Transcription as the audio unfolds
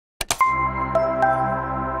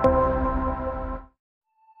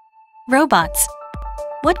Robots.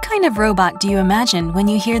 What kind of robot do you imagine when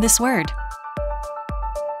you hear this word?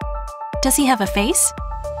 Does he have a face?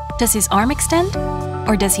 Does his arm extend?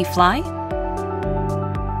 Or does he fly?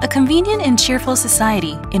 A convenient and cheerful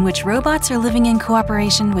society in which robots are living in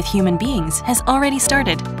cooperation with human beings has already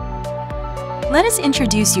started. Let us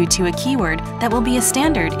introduce you to a keyword that will be a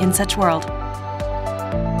standard in such world.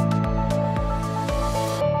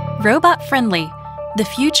 Robot-friendly. The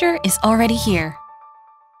future is already here.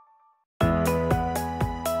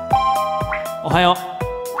 おはよう。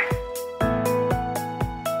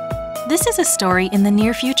 This is a story in the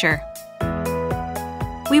near future.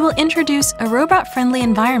 We will introduce a robot-friendly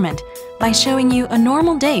environment by showing you a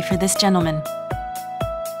normal day for this gentleman.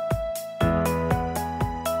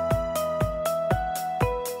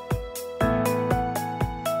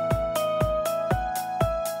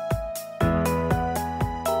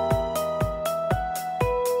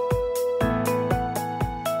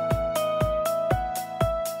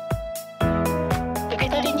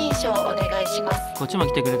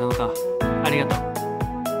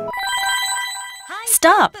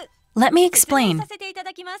 Stop! Let me explain.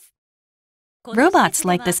 Robots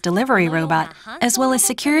like this delivery robot, as well as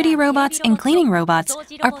security robots and cleaning robots,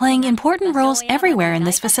 are playing important roles everywhere in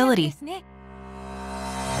this facility.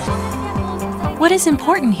 What is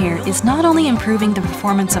important here is not only improving the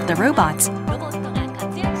performance of the robots,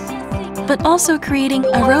 but also creating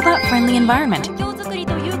a robot-friendly environment.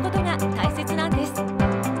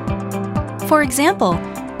 For example,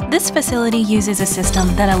 this facility uses a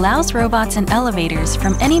system that allows robots and elevators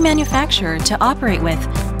from any manufacturer to operate with,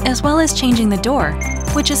 as well as changing the door,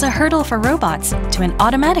 which is a hurdle for robots, to an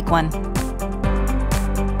automatic one.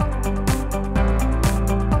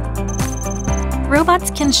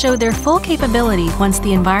 Robots can show their full capability once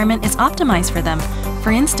the environment is optimized for them,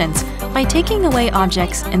 for instance, by taking away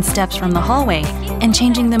objects and steps from the hallway and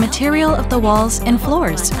changing the material of the walls and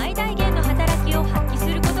floors.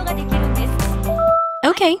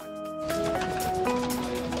 Okay.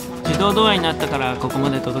 自動ドアになったからここま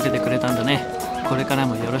で届けてくれたんだね。これから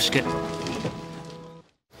もよろしく。今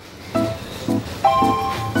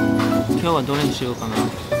日はどれにしようかな。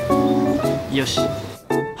よし。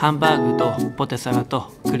ハンバーグとポテサラ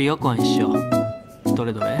と栗おこわにしよう。ど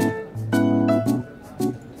れどれ？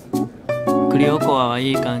栗おこわは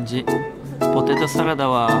いい感じ。ポテトサラダ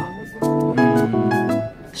は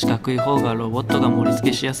四角い方がロボットが盛り付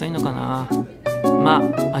けしやすいのかな。ま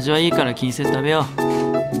あ味はいいから気にせず食べよう。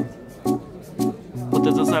ポ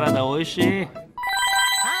テトサラダおいしい。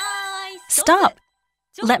Stop!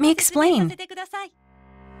 Let me explain.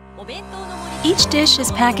 Each dish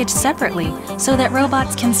is packaged separately so that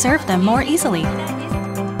robots can serve them more easily.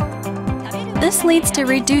 This leads to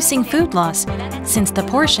reducing food loss, since the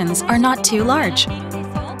portions are not too large.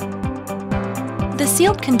 The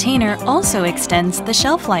sealed container also extends the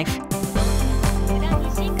shelf life.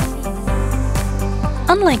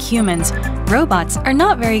 Unlike humans, robots are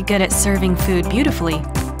not very good at serving food beautifully,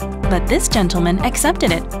 but this gentleman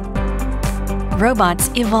accepted it. Robots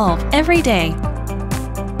evolve every day.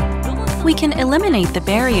 We can eliminate the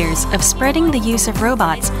barriers of spreading the use of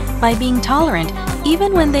robots by being tolerant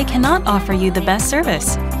even when they cannot offer you the best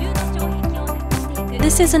service.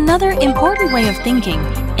 This is another important way of thinking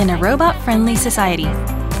in a robot-friendly society.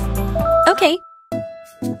 Okay.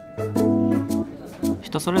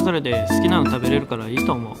 人それぞれで好きなの食べれるからいい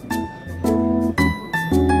と思う。こ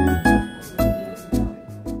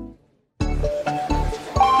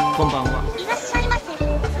んばんは。いらっしゃいませ。ペ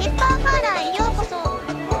ッパーパーラーへようこそ。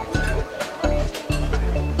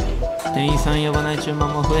店員さん呼ばない注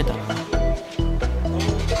文も増えたな。今日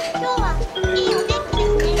はいいお天気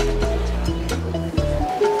ですね。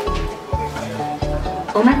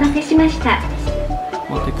お待たせしました。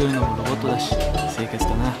持ってくるのもロボットだし、清潔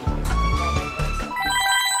かな。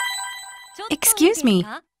Excuse me.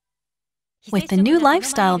 With the new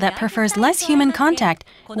lifestyle that prefers less human contact,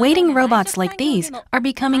 waiting robots like these are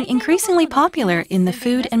becoming increasingly popular in the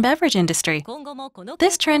food and beverage industry.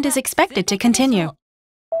 This trend is expected to continue.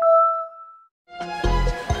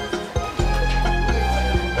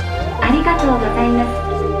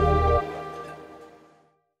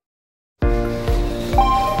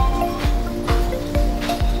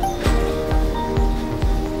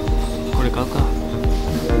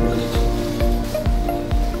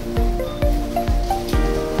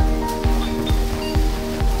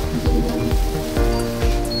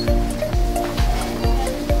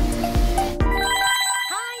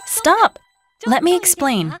 Stop! Let me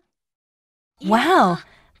explain. Wow,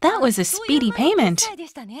 that was a speedy payment.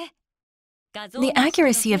 The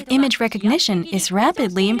accuracy of image recognition is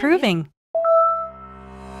rapidly improving.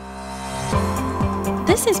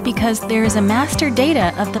 This This is because there is a master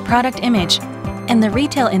data of the product image, and the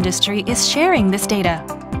retail industry is sharing this data.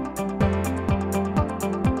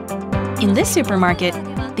 In this supermarket,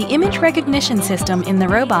 the image recognition system in the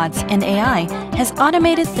robots and AI has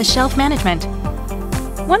automated the shelf management.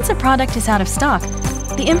 Once a product is out of stock,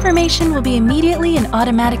 the information will be immediately and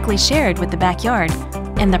automatically shared with the backyard,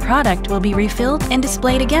 and the product will be refilled and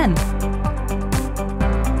displayed again.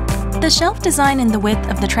 The shelf design and the width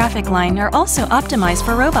of the traffic line are also optimized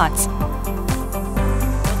for robots.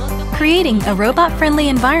 Creating a robot-friendly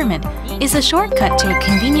environment is a shortcut to a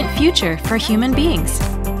convenient future for human beings.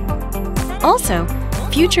 Also,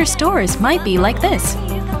 future stores might be like this.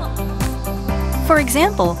 For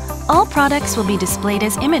example, all products will be displayed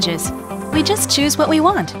as images. We just choose what we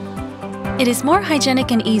want. It is more hygienic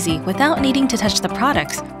and easy without needing to touch the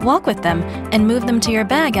products, walk with them, and move them to your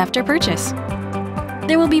bag after purchase.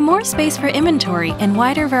 There will be more space for inventory and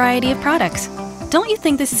wider variety of products. Don't you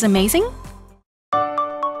think this is amazing?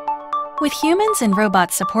 With humans and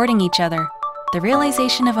robots supporting each other, the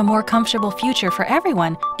realization of a more comfortable future for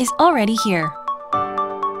everyone is already here.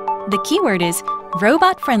 The keyword is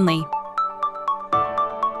robot-friendly.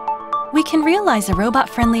 We can realize a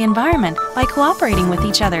robot-friendly environment by cooperating with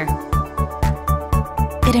each other.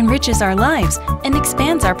 It enriches our lives and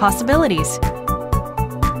expands our possibilities.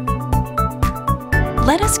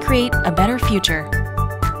 Let us create a better future.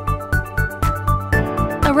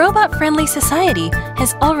 A robot-friendly society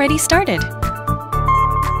has already started.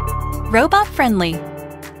 Robot-friendly.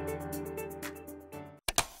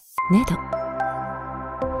 NEDO